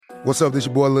What's up, this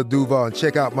your boy Lil Duval, and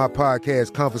check out my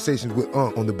podcast, Conversations with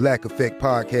Unc, on the Black Effect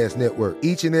Podcast Network.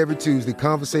 Each and every Tuesday,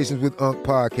 Conversations with Unc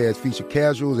podcast feature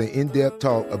casuals and in-depth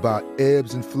talk about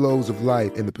ebbs and flows of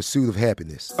life and the pursuit of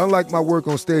happiness. Unlike my work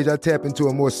on stage, I tap into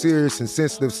a more serious and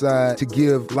sensitive side to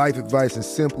give life advice and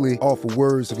simply offer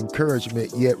words of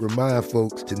encouragement, yet remind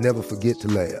folks to never forget to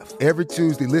laugh. Every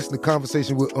Tuesday, listen to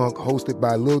Conversations with Unc, hosted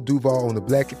by Lil Duval on the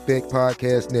Black Effect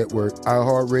Podcast Network,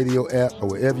 iHeartRadio app, or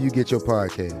wherever you get your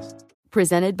podcasts.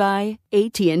 Presented by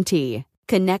AT&T.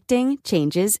 Connecting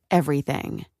changes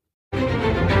everything.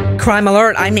 Crime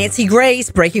Alert, I'm Nancy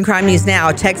Grace. Breaking crime news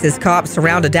now. Texas cops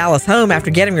surround a Dallas home after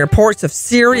getting reports of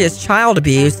serious child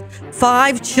abuse.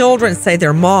 5 children say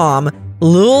their mom,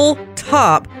 Lil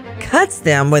Top, cuts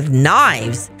them with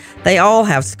knives. They all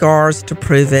have scars to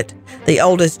prove it. The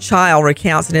oldest child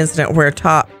recounts an incident where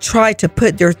Top tried to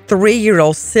put their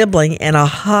 3-year-old sibling in a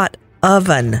hot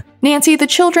oven. Nancy, the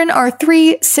children are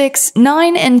 3, 6,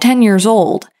 9, and 10 years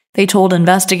old. They told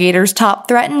investigators Top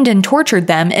threatened and tortured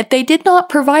them if they did not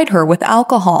provide her with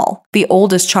alcohol. The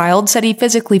oldest child said he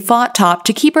physically fought Top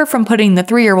to keep her from putting the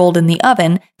 3-year-old in the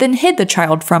oven, then hid the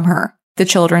child from her. The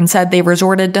children said they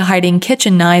resorted to hiding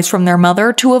kitchen knives from their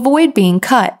mother to avoid being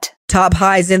cut. Top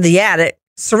hides in the attic,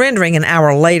 surrendering an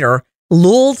hour later.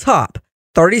 Lil Top,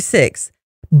 36,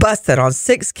 busted on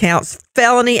 6 counts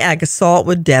felony ag assault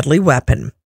with deadly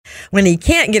weapon. When he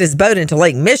can't get his boat into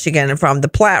Lake Michigan from the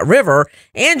Platte River,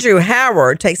 Andrew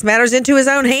Howard takes matters into his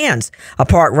own hands. A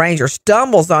park ranger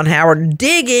stumbles on Howard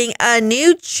digging a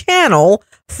new channel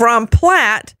from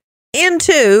Platte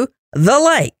into the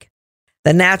lake.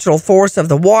 The natural force of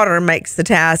the water makes the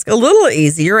task a little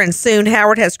easier, and soon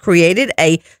Howard has created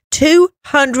a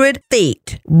 200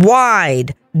 feet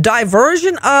wide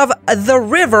diversion of the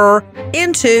river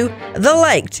into the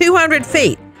lake. 200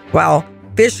 feet. While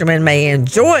fishermen may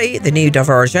enjoy the new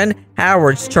diversion,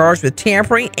 Howard's charged with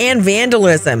tampering and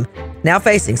vandalism, now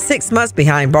facing 6 months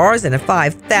behind bars and a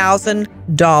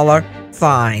 $5,000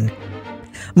 fine.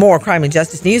 More crime and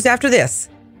justice news after this.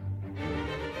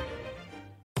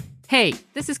 Hey,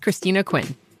 this is Christina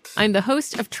Quinn. I'm the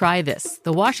host of Try This,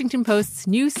 the Washington Post's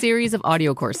new series of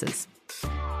audio courses.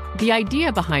 The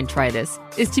idea behind Try This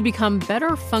is to become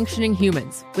better functioning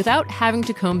humans without having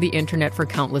to comb the internet for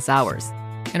countless hours.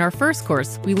 In our first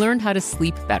course, we learned how to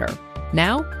sleep better.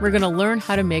 Now, we're going to learn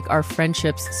how to make our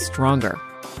friendships stronger.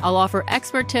 I'll offer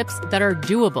expert tips that are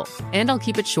doable, and I'll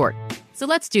keep it short. So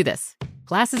let's do this.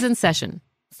 Class is in session.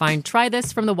 Find Try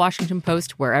This from the Washington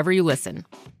Post wherever you listen.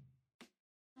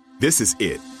 This is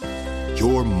it.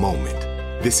 Your moment.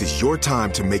 This is your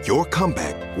time to make your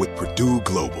comeback with Purdue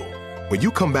Global. When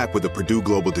you come back with a Purdue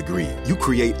Global degree, you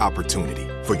create opportunity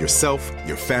for yourself,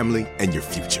 your family, and your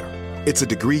future. It's a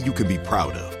degree you can be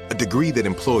proud of, a degree that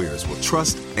employers will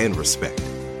trust and respect.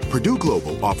 Purdue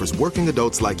Global offers working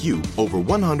adults like you over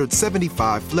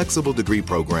 175 flexible degree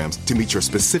programs to meet your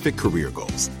specific career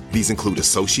goals. These include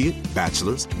associate,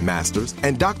 bachelor's, master's,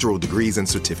 and doctoral degrees and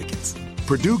certificates.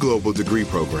 Purdue Global degree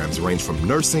programs range from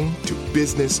nursing to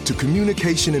business to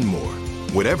communication and more.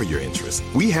 Whatever your interest,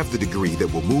 we have the degree that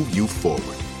will move you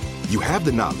forward. You have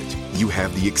the knowledge, you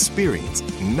have the experience.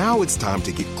 Now it's time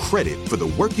to get credit for the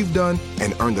work you've done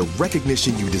and earn the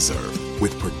recognition you deserve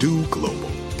with Purdue Global,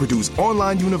 Purdue's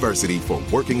online university for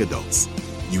working adults.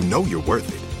 You know you're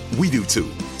worth it. We do too.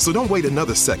 So don't wait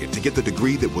another second to get the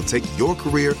degree that will take your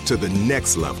career to the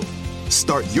next level.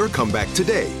 Start your comeback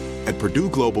today at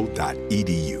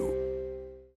purdueglobal.edu.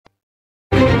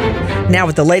 Now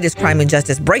with the latest crime and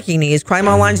justice breaking news, Crime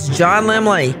Online's John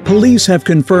Limley. Police have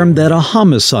confirmed that a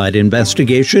homicide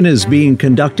investigation is being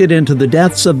conducted into the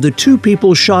deaths of the 2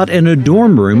 people shot in a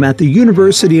dorm room at the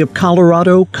University of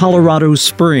Colorado, Colorado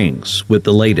Springs. With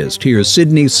the latest, here's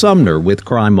Sydney Sumner with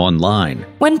Crime Online.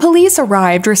 When police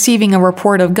arrived receiving a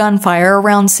report of gunfire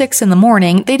around 6 in the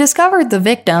morning, they discovered the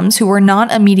victims, who were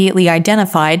not immediately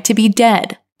identified, to be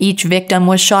dead. Each victim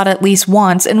was shot at least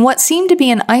once in what seemed to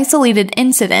be an isolated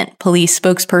incident, police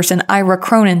spokesperson Ira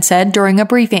Cronin said during a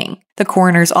briefing. The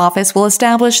coroner's office will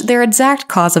establish their exact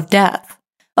cause of death.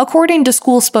 According to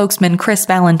school spokesman Chris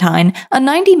Valentine, a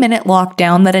 90-minute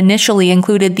lockdown that initially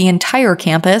included the entire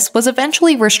campus was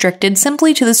eventually restricted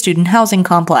simply to the student housing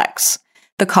complex.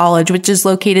 The college, which is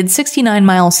located 69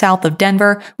 miles south of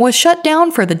Denver, was shut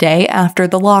down for the day after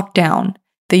the lockdown.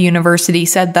 The university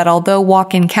said that although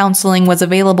walk-in counseling was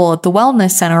available at the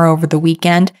Wellness Center over the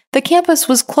weekend, the campus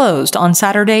was closed on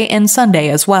Saturday and Sunday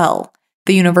as well.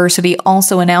 The university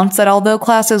also announced that although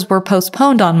classes were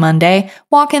postponed on Monday,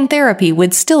 walk-in therapy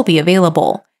would still be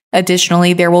available.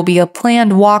 Additionally, there will be a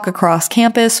planned walk across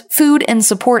campus, food and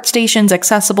support stations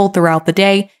accessible throughout the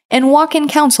day, and walk-in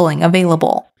counseling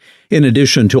available. In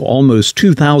addition to almost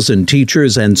 2,000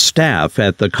 teachers and staff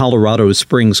at the Colorado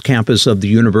Springs campus of the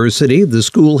university, the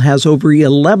school has over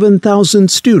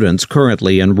 11,000 students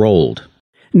currently enrolled.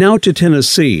 Now to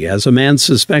Tennessee, as a man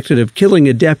suspected of killing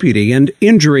a deputy and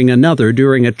injuring another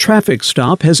during a traffic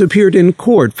stop has appeared in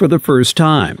court for the first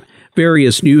time.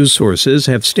 Various news sources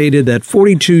have stated that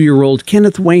 42-year-old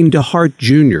Kenneth Wayne DeHart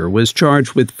Jr. was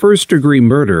charged with first-degree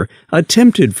murder,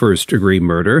 attempted first-degree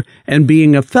murder, and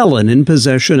being a felon in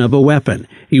possession of a weapon.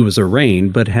 He was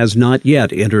arraigned but has not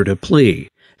yet entered a plea.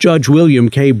 Judge William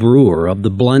K. Brewer of the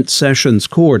Blunt Sessions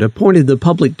Court appointed the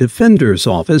Public Defender's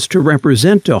Office to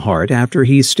represent DeHart after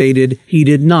he stated he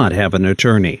did not have an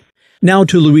attorney. Now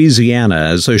to Louisiana,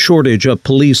 as a shortage of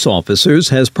police officers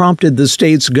has prompted the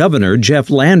state's governor, Jeff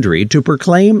Landry, to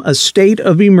proclaim a state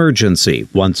of emergency.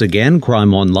 Once again,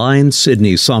 Crime Online,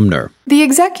 Sydney Sumner. The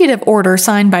executive order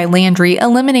signed by Landry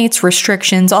eliminates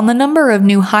restrictions on the number of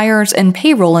new hires and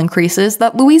payroll increases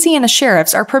that Louisiana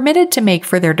sheriffs are permitted to make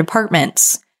for their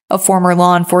departments. A former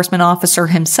law enforcement officer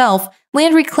himself,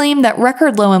 Landry claimed that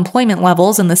record low employment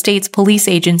levels in the state's police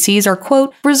agencies are,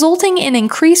 quote, resulting in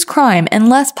increased crime and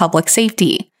less public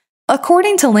safety.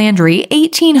 According to Landry,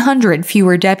 1,800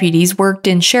 fewer deputies worked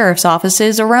in sheriff's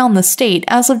offices around the state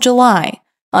as of July.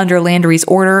 Under Landry's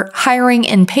order, hiring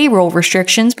and payroll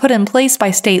restrictions put in place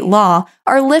by state law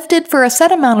are lifted for a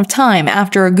set amount of time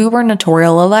after a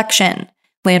gubernatorial election.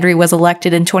 Landry was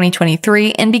elected in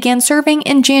 2023 and began serving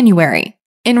in January.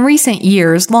 In recent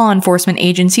years, law enforcement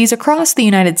agencies across the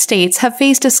United States have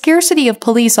faced a scarcity of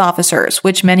police officers,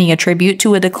 which many attribute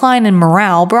to a decline in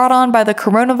morale brought on by the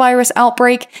coronavirus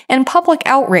outbreak and public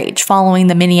outrage following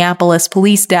the Minneapolis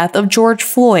police death of George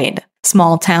Floyd.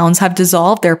 Small towns have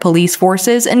dissolved their police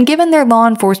forces and given their law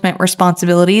enforcement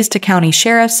responsibilities to county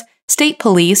sheriffs, state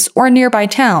police, or nearby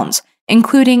towns,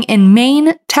 including in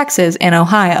Maine, Texas, and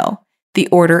Ohio. The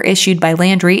order issued by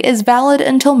Landry is valid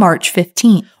until March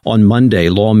 15th. On Monday,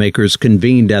 lawmakers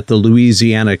convened at the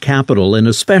Louisiana Capitol in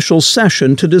a special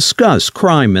session to discuss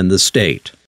crime in the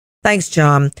state. Thanks,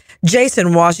 John.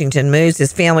 Jason Washington moves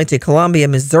his family to Columbia,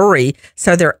 Missouri,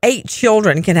 so their 8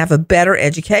 children can have a better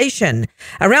education.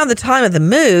 Around the time of the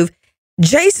move,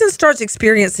 Jason starts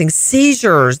experiencing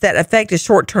seizures that affect his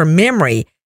short-term memory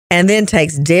and then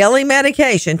takes daily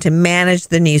medication to manage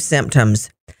the new symptoms.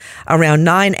 Around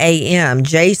 9 a.m.,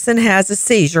 Jason has a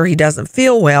seizure. He doesn't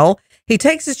feel well. He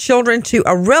takes his children to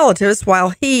a relative's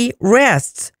while he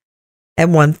rests. At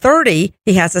 1:30,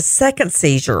 he has a second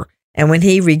seizure, and when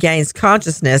he regains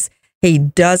consciousness, he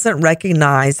doesn't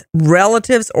recognize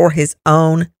relatives or his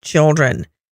own children.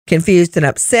 Confused and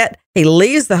upset, he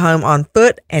leaves the home on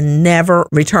foot and never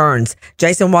returns.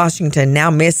 Jason Washington now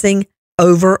missing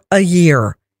over a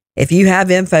year. If you have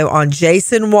info on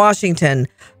Jason Washington,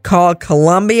 call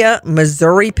Columbia,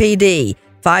 Missouri PD,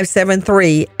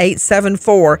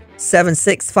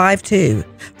 573-874-7652.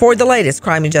 For the latest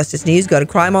crime and justice news, go to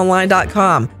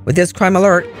crimeonline.com. With this crime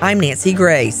alert, I'm Nancy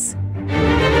Grace.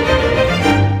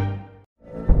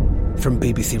 From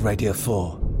BBC Radio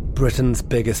 4, Britain's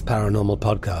biggest paranormal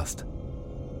podcast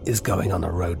is going on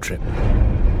a road trip.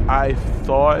 I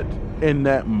thought in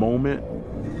that moment,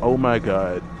 oh my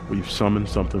God, we've summoned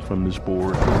something from this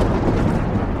board.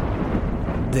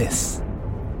 This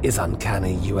is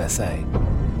Uncanny USA.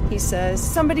 He says,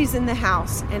 somebody's in the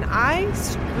house, and I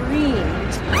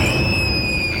screamed.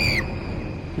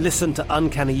 Listen to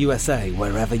Uncanny USA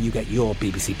wherever you get your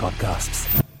BBC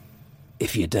podcasts,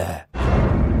 if you dare.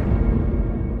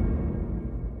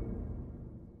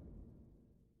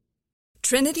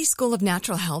 Trinity School of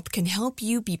Natural Health can help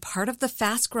you be part of the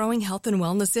fast-growing health and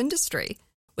wellness industry.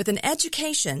 With an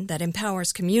education that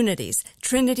empowers communities,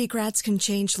 Trinity grads can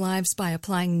change lives by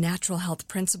applying natural health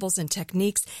principles and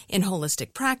techniques in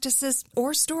holistic practices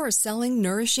or stores selling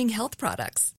nourishing health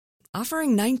products.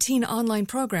 Offering 19 online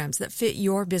programs that fit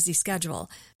your busy schedule,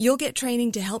 you'll get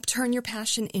training to help turn your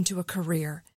passion into a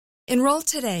career. Enroll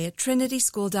today at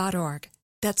trinityschool.org.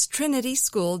 That's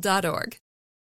trinityschool.org.